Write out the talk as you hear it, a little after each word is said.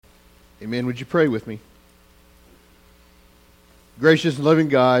Amen. Would you pray with me? Gracious and loving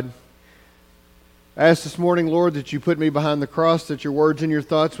God, I ask this morning, Lord, that you put me behind the cross, that your words and your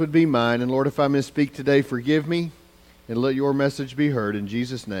thoughts would be mine. And Lord, if I misspeak today, forgive me, and let your message be heard. In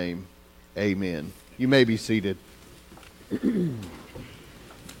Jesus' name, amen. You may be seated. We're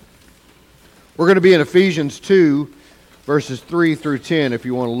going to be in Ephesians 2, verses 3 through 10, if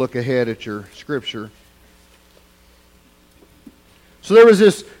you want to look ahead at your scripture. So there was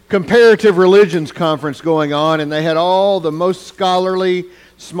this comparative religions conference going on, and they had all the most scholarly,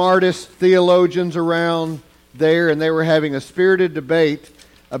 smartest theologians around there, and they were having a spirited debate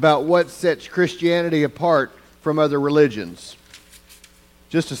about what sets Christianity apart from other religions.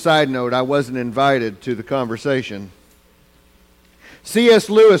 Just a side note, I wasn't invited to the conversation. C.S.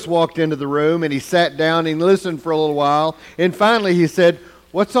 Lewis walked into the room, and he sat down and listened for a little while, and finally he said,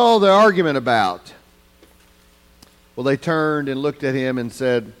 "What's all the argument about?" Well, they turned and looked at him and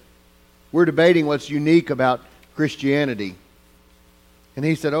said, "We're debating what's unique about Christianity." And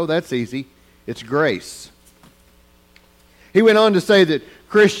he said, "Oh, that's easy. It's grace." He went on to say that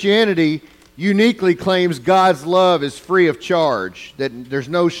Christianity uniquely claims God's love is free of charge, that there's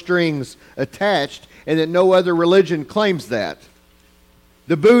no strings attached, and that no other religion claims that.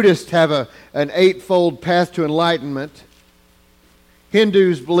 The Buddhists have an eightfold path to enlightenment.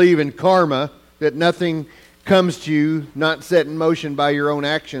 Hindus believe in karma, that nothing comes to you not set in motion by your own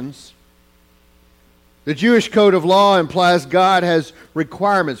actions. The Jewish code of law implies God has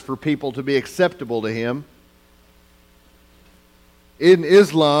requirements for people to be acceptable to Him. In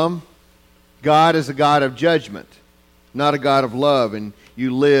Islam, God is a God of judgment, not a God of love, and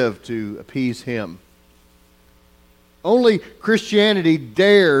you live to appease Him. Only Christianity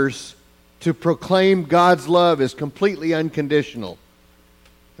dares to proclaim God's love as completely unconditional,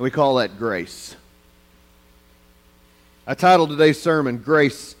 and we call that grace. I titled today's sermon,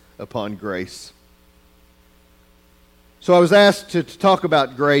 Grace Upon Grace. So I was asked to talk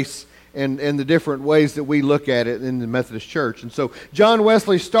about grace and the different ways that we look at it in the Methodist Church. And so John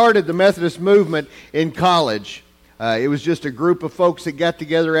Wesley started the Methodist movement in college. It was just a group of folks that got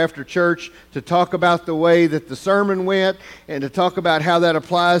together after church to talk about the way that the sermon went and to talk about how that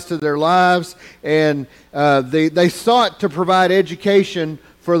applies to their lives. And they sought to provide education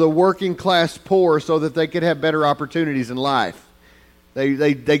for the working class poor so that they could have better opportunities in life.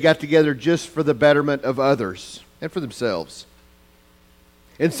 They got together just for the betterment of others and for themselves.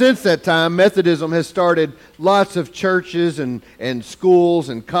 And since that time, Methodism has started lots of churches and schools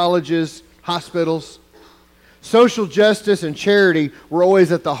and colleges, hospitals. Social justice and charity were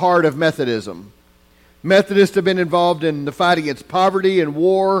always at the heart of Methodism. Methodists have been involved in the fight against poverty and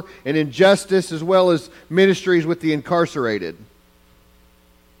war and injustice, as well as ministries with the incarcerated.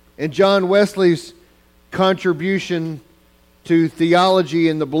 And John Wesley's contribution to theology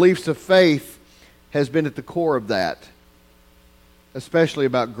and the beliefs of faith has been at the core of that, especially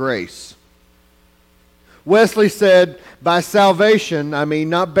about grace. Wesley said, by salvation, I mean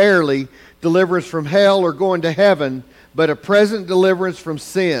not barely deliverance from hell or going to heaven, but a present deliverance from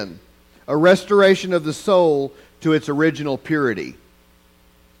sin, a restoration of the soul to its original purity.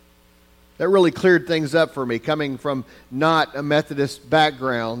 That really cleared things up for me, coming from not a Methodist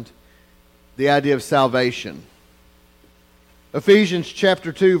background, the idea of salvation. Ephesians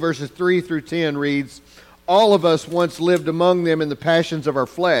chapter 2, verses 3 through 10 reads, "All of us once lived among them in the passions of our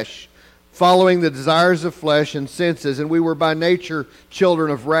flesh, following the desires of flesh and senses, and we were by nature children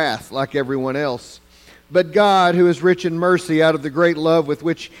of wrath, like everyone else. But God, who is rich in mercy, out of the great love with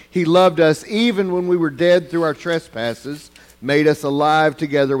which He loved us, even when we were dead through our trespasses, made us alive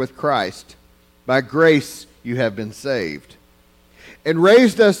together with Christ. By grace you have been saved. And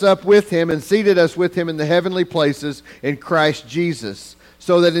raised us up with Him and seated us with Him in the heavenly places in Christ Jesus,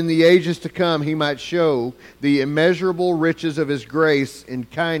 so that in the ages to come He might show the immeasurable riches of His grace in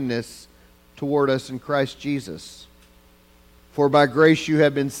kindness toward us in Christ Jesus. For by grace you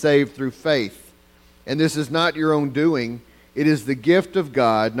have been saved through faith. And this is not your own doing. It is the gift of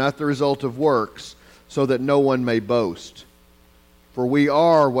God, not the result of works, so that no one may boast. For we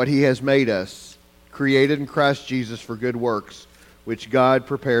are what He has made us, created in Christ Jesus for good works, which God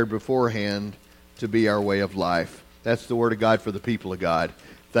prepared beforehand to be our way of life." That's the word of God for the people of God.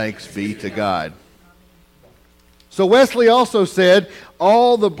 Thanks be to God. So Wesley also said,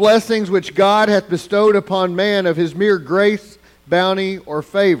 "All the blessings which God hath bestowed upon man of His mere grace, bounty, or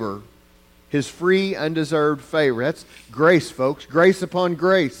favor, His free, undeserved favor." That's grace, folks. Grace upon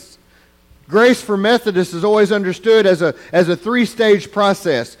grace. Grace for Methodists is always understood as a three-stage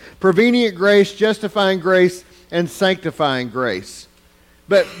process: prevenient grace, justifying grace, and sanctifying grace.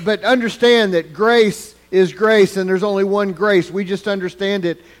 But understand that grace is grace, and there's only one grace. We just understand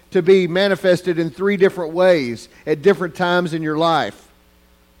it to be manifested in three different ways at different times in your life.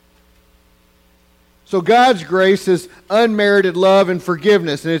 So God's grace is unmerited love and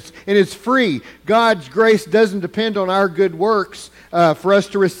forgiveness, and it's free. God's grace doesn't depend on our good works for us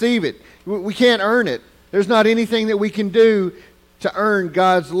to receive it. We can't earn it. There's not anything that we can do to earn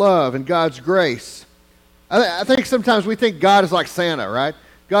God's love and God's grace. I think sometimes we think God is like Santa, right?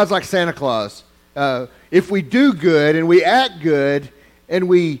 God's like Santa Claus. If we do good and we act good and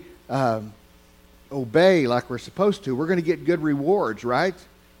we obey like we're supposed to, we're going to get good rewards, right?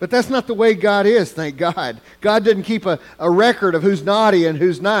 But that's not the way God is, thank God. God didn't keep a record of who's naughty and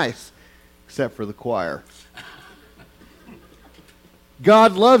who's nice, except for the choir.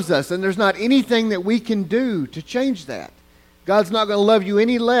 God loves us, and there's not anything that we can do to change that. God's not going to love you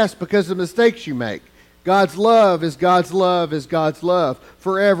any less because of mistakes you make. God's love is God's love is God's love,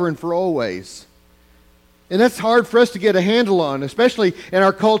 forever and for always. And that's hard for us to get a handle on, especially in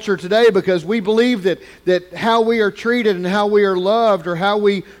our culture today, because we believe that how we are treated and how we are loved or how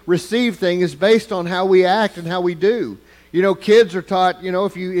we receive things is based on how we act and how we do. You know, kids are taught, you know,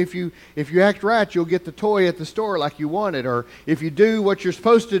 if you act right, you'll get the toy at the store like you wanted. Or if you do what you're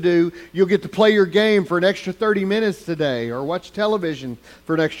supposed to do, you'll get to play your game for an extra 30 minutes today, or watch television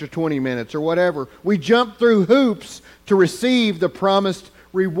for an extra 20 minutes, or whatever. We jump through hoops to receive the promised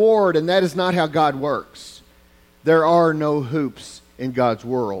reward, and that is not how God works. There are no hoops in God's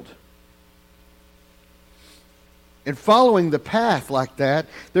world. And following the path like that,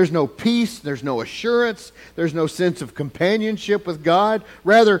 there's no peace, there's no assurance, there's no sense of companionship with God.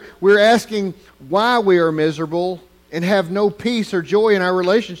 Rather, we're asking why we are miserable and have no peace or joy in our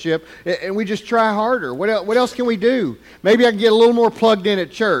relationship, and we just try harder. What else can we do? Maybe I can get a little more plugged in at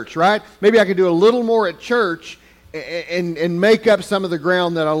church, right? Maybe I can do a little more at church and make up some of the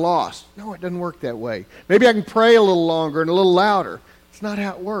ground that I lost. No, it doesn't work that way. Maybe I can pray a little longer and a little louder. It's not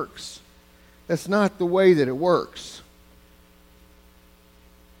how it works. That's not the way that it works.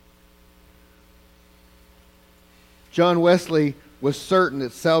 John Wesley was certain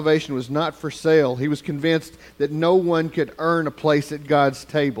that salvation was not for sale. He was convinced that no one could earn a place at God's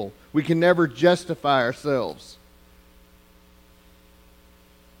table. We can never justify ourselves.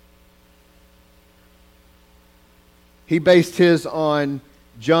 He based his on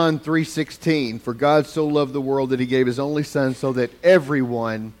John 3:16, for God so loved the world that he gave his only Son so that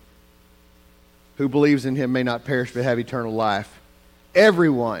everyone who believes in him may not perish but have eternal life.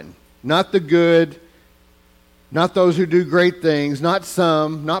 Everyone, not the good, not those who do great things, not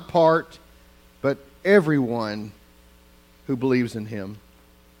some, not part, but everyone who believes in him.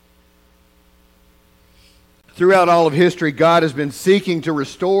 Throughout all of history, God has been seeking to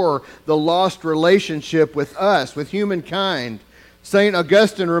restore the lost relationship with us, with humankind. St.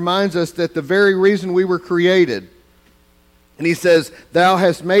 Augustine reminds us that the very reason we were created, and he says, "Thou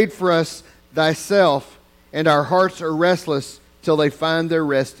hast made for us thyself, and our hearts are restless till they find their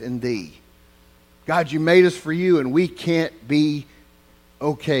rest in thee." God, you made us for you, and we can't be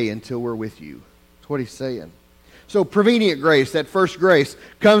okay until we're with you. That's what he's saying. So prevenient grace, that first grace,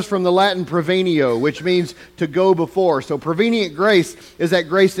 comes from the Latin prevenio, which means to go before. So prevenient grace is that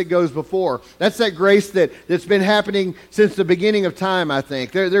grace that goes before. That's that grace that's been happening since the beginning of time, I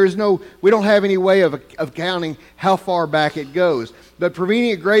think. We don't have any way of counting how far back it goes. But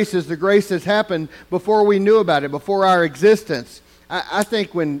prevenient grace is the grace that's happened before we knew about it, before our existence. I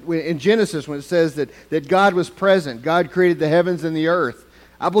think when in Genesis, when it says that God was present, God created the heavens and the earth,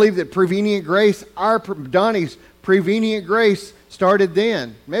 I believe that prevenient grace, Donnie's prevenient grace, started then.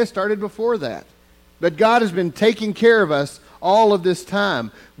 It may have started before that. But God has been taking care of us all of this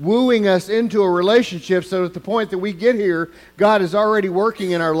time, wooing us into a relationship so at the point that we get here, God is already working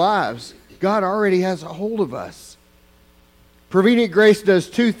in our lives. God already has a hold of us. Prevenient grace does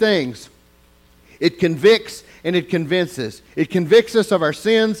two things. It convicts and it convinces. It convicts us of our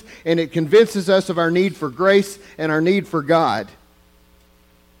sins, and it convinces us of our need for grace and our need for God.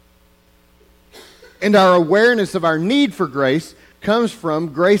 And our awareness of our need for grace comes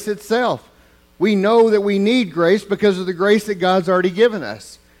from grace itself. We know that we need grace because of the grace that God's already given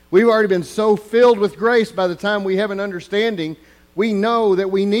us. We've already been so filled with grace by the time we have an understanding, we know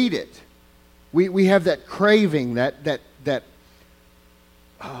that we need it. We have that craving,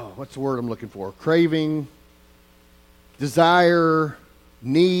 what's the word I'm looking for? Craving, desire,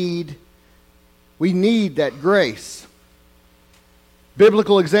 need. We need that grace.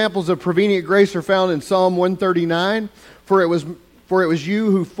 Biblical examples of prevenient grace are found in Psalm 139. For it was you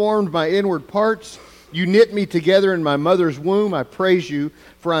who formed my inward parts. You knit me together in my mother's womb. I praise you,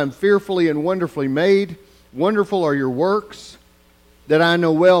 for I am fearfully and wonderfully made. Wonderful are your works. that I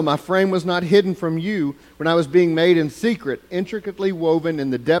know well. My frame was not hidden from you when I was being made in secret, intricately woven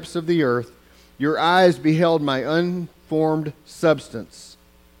in the depths of the earth. Your eyes beheld my unformed substance.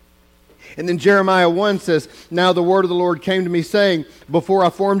 And then Jeremiah 1 says, Now the word of the Lord came to me, saying, Before I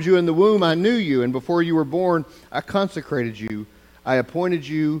formed you in the womb, I knew you, and before you were born, I consecrated you. I appointed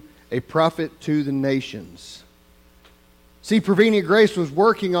you a prophet to the nations. See, Prevenient Grace was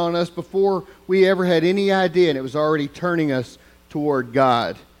working on us before we ever had any idea, and it was already turning us toward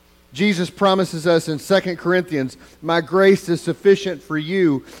God. Jesus promises us in 2 Corinthians, My grace is sufficient for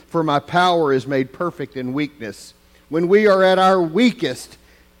you, for my power is made perfect in weakness. When we are at our weakest,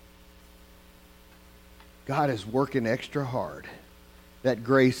 God is working extra hard. That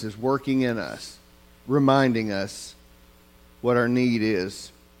grace is working in us, reminding us what our need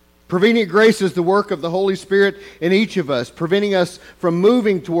is. Prevenient grace is the work of the Holy Spirit in each of us, preventing us from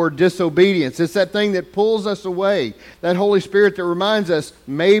moving toward disobedience. It's that thing that pulls us away, that Holy Spirit that reminds us,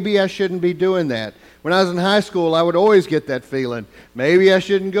 maybe I shouldn't be doing that. When I was in high school, I would always get that feeling, maybe I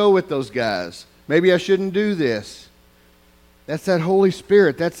shouldn't go with those guys. Maybe I shouldn't do this. That's that Holy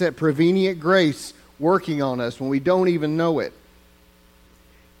Spirit. That's that prevenient grace working on us when we don't even know it.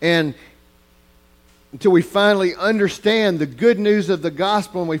 And until we finally understand the good news of the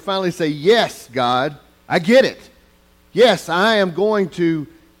gospel and we finally say, yes, God, I get it. Yes, I am going to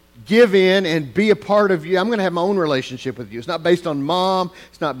give in and be a part of you. I'm going to have my own relationship with you. It's not based on mom.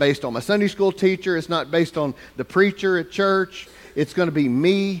 It's not based on my Sunday school teacher. It's not based on the preacher at church. It's going to be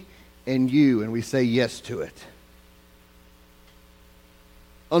me and you, and we say yes to it.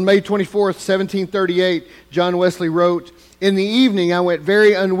 On May 24th, 1738, John Wesley wrote, In the evening I went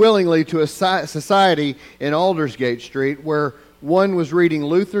very unwillingly to a society in Aldersgate Street where one was reading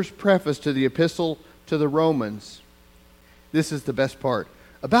Luther's preface to the Epistle to the Romans. This is the best part.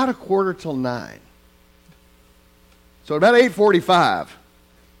 About 8:45. So about 8:45,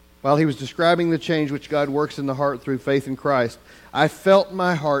 while he was describing the change which God works in the heart through faith in Christ, I felt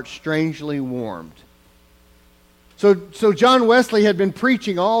my heart strangely warmed. So John Wesley had been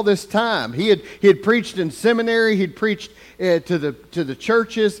preaching all this time. He had preached in seminary. He'd preached to the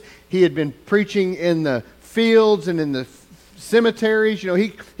churches. He had been preaching in the fields and in the cemeteries. You know, he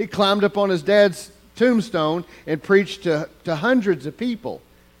climbed up on his dad's tombstone and preached to hundreds of people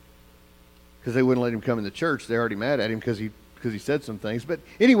because they wouldn't let him come in the church. They're already mad at him because he said some things. But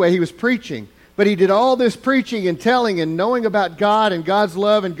anyway, he was preaching. But he did all this preaching and telling and knowing about God and God's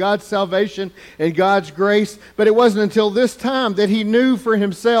love and God's salvation and God's grace. But it wasn't until this time that he knew for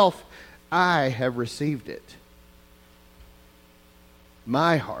himself, I have received it.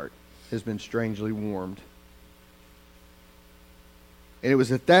 My heart has been strangely warmed. And it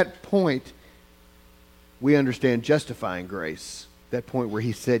was at that point we understand justifying grace. That point where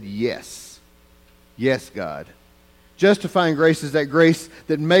he said yes. Yes, God. Justifying grace is that grace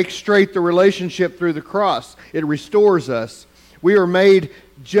that makes straight the relationship through the cross. It restores us. We are made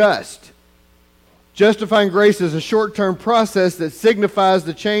just. Justifying grace is a short-term process that signifies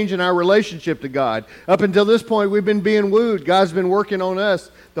the change in our relationship to God. Up until this point, we've been being wooed. God's been working on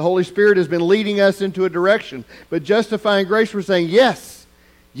us. The Holy Spirit has been leading us into a direction. But justifying grace, we're saying, yes,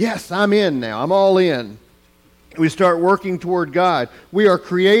 I'm in now. I'm all in. We start working toward God. We are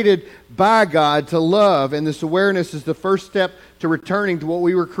created by God to love, and this awareness is the first step to returning to what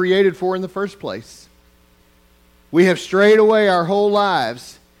we were created for in the first place. We have strayed away our whole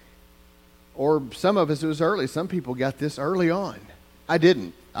lives, or some of us, it was early. Some people got this early on. I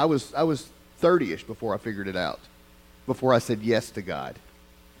didn't. I was 30-ish before I figured it out, before I said yes to God.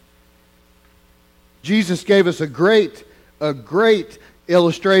 Jesus gave us a great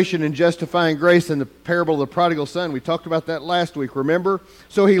illustration in justifying grace in the parable of the prodigal son. We talked about that last week, remember?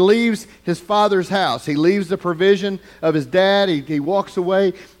 So he leaves his father's house. He leaves the provision of his dad. He walks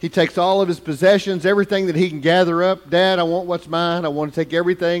away. He takes all of his possessions, everything that he can gather up. Dad, I want what's mine. I want to take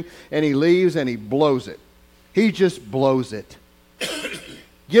everything. And he leaves and he blows it. He just blows it.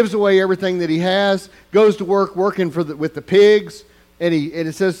 Gives away everything that he has. Goes to work working with the pigs. And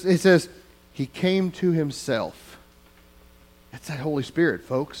it says he came to himself. That's that Holy Spirit,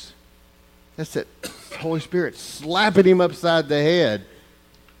 folks. That's that Holy Spirit slapping him upside the head.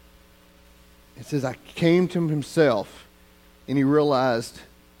 It says, I came to himself, and he realized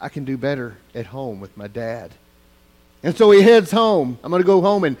I can do better at home with my dad. And so he heads home. I'm going to go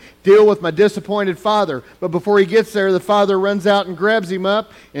home and deal with my disappointed father. But before he gets there, the father runs out and grabs him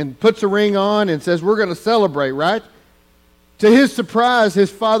up and puts a ring on and says, we're going to celebrate, right? To his surprise,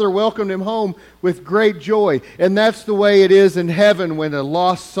 his father welcomed him home with great joy. And that's the way it is in heaven when a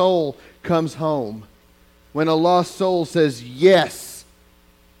lost soul comes home. When a lost soul says, yes,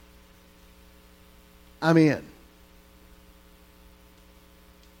 I'm in.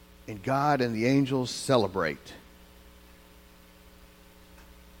 and God and the angels celebrate.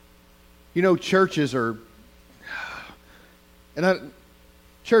 You know, churches do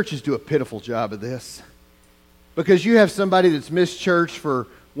a pitiful job of this. Because you have somebody that's missed church for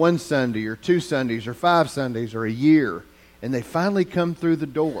one Sunday or 2 Sundays or 5 Sundays or a year, and they finally come through the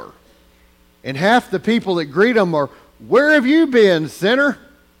door. And half the people that greet them are, "Where have you been, sinner?"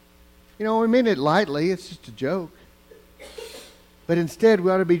 You know, we mean it lightly. It's just a joke. But instead,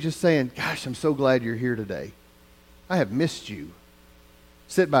 we ought to be just saying, "Gosh, I'm so glad you're here today. I have missed you.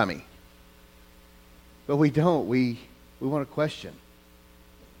 Sit by me." But we don't. We want to question.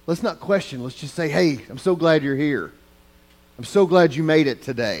 Let's not question. Let's just say, "Hey, I'm so glad you're here. I'm so glad you made it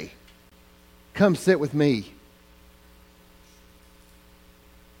today. Come sit with me."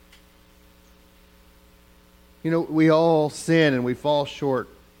 You know, we all sin and we fall short,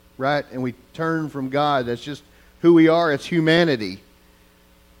 right? And we turn from God. That's just who we are. It's humanity.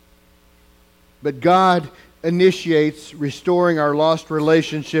 But God initiates restoring our lost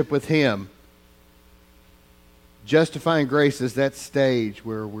relationship with Him. Justifying grace is that stage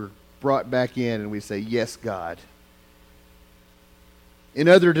where we're brought back in and we say, "Yes, God." In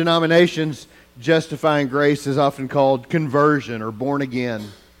other denominations, justifying grace is often called conversion or born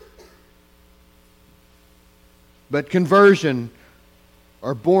again. But conversion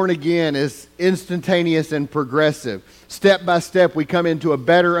or born again is instantaneous and progressive. Step by step, we come into a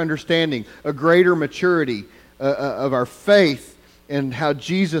better understanding, a greater maturity of our faith and how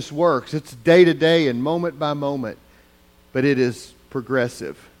Jesus works. It's day to day and moment by moment, but it is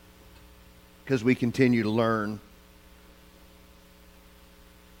progressive because we continue to learn.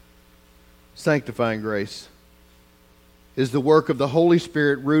 Sanctifying grace is the work of the Holy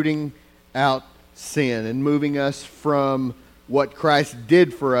Spirit rooting out sin and moving us from what Christ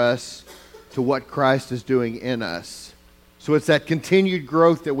did for us to what Christ is doing in us. So it's that continued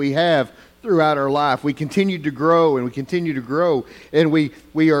growth that we have throughout our life. We continue to grow and we continue to grow, and we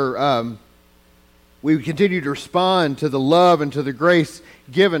continue to respond to the love and to the grace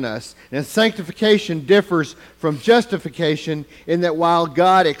given us. And sanctification differs from justification in that while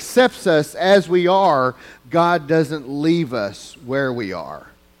God accepts us as we are, God doesn't leave us where we are.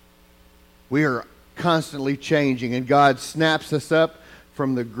 We are constantly changing, and God snaps us up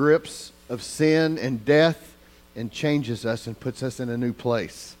from the grips of sin and death and changes us and puts us in a new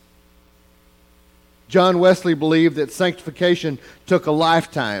place. John Wesley believed that sanctification took a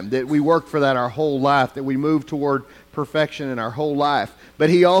lifetime, that we worked for that our whole life, that we moved toward perfection in our whole life. But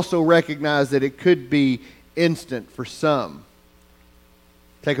he also recognized that it could be instant for some.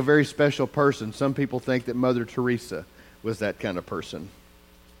 Take a very special person. Some people think that Mother Teresa was that kind of person.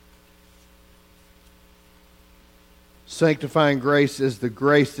 Sanctifying grace is the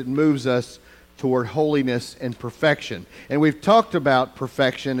grace that moves us toward holiness and perfection. And we've talked about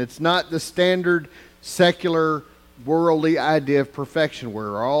perfection. It's not the standard secular, worldly idea of perfection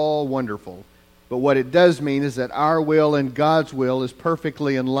where we're all wonderful. But what it does mean is that our will and God's will is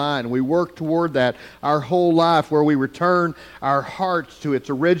perfectly in line. We work toward that our whole life, where we return our hearts to its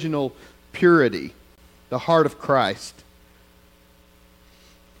original purity, the heart of Christ.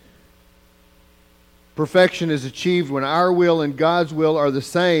 Perfection is achieved when our will and God's will are the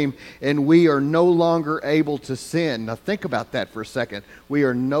same and we are no longer able to sin. Now think about that for a second. We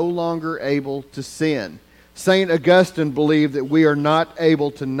are no longer able to sin. St. Augustine believed that we are not able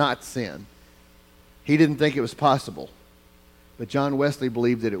to not sin. He didn't think it was possible. But John Wesley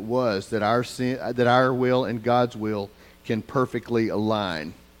believed that it was, that our will and God's will can perfectly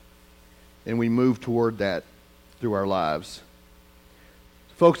align. And we move toward that through our lives.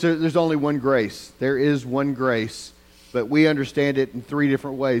 Folks, there's only one grace. There is one grace, but we understand it in 3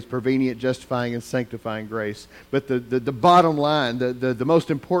 different ways: prevenient, justifying, and sanctifying grace. But the bottom line, the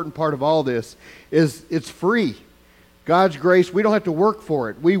most important part of all this is it's free. God's grace, we don't have to work for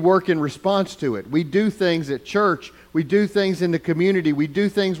it. We work in response to it. We do things at church. We do things in the community. We do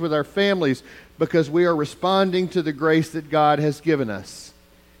things with our families because we are responding to the grace that God has given us.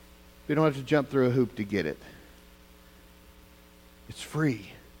 We don't have to jump through a hoop to get it. It's free.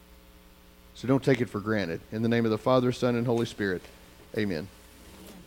 So don't take it for granted. In the name of the Father, Son, and Holy Spirit, amen.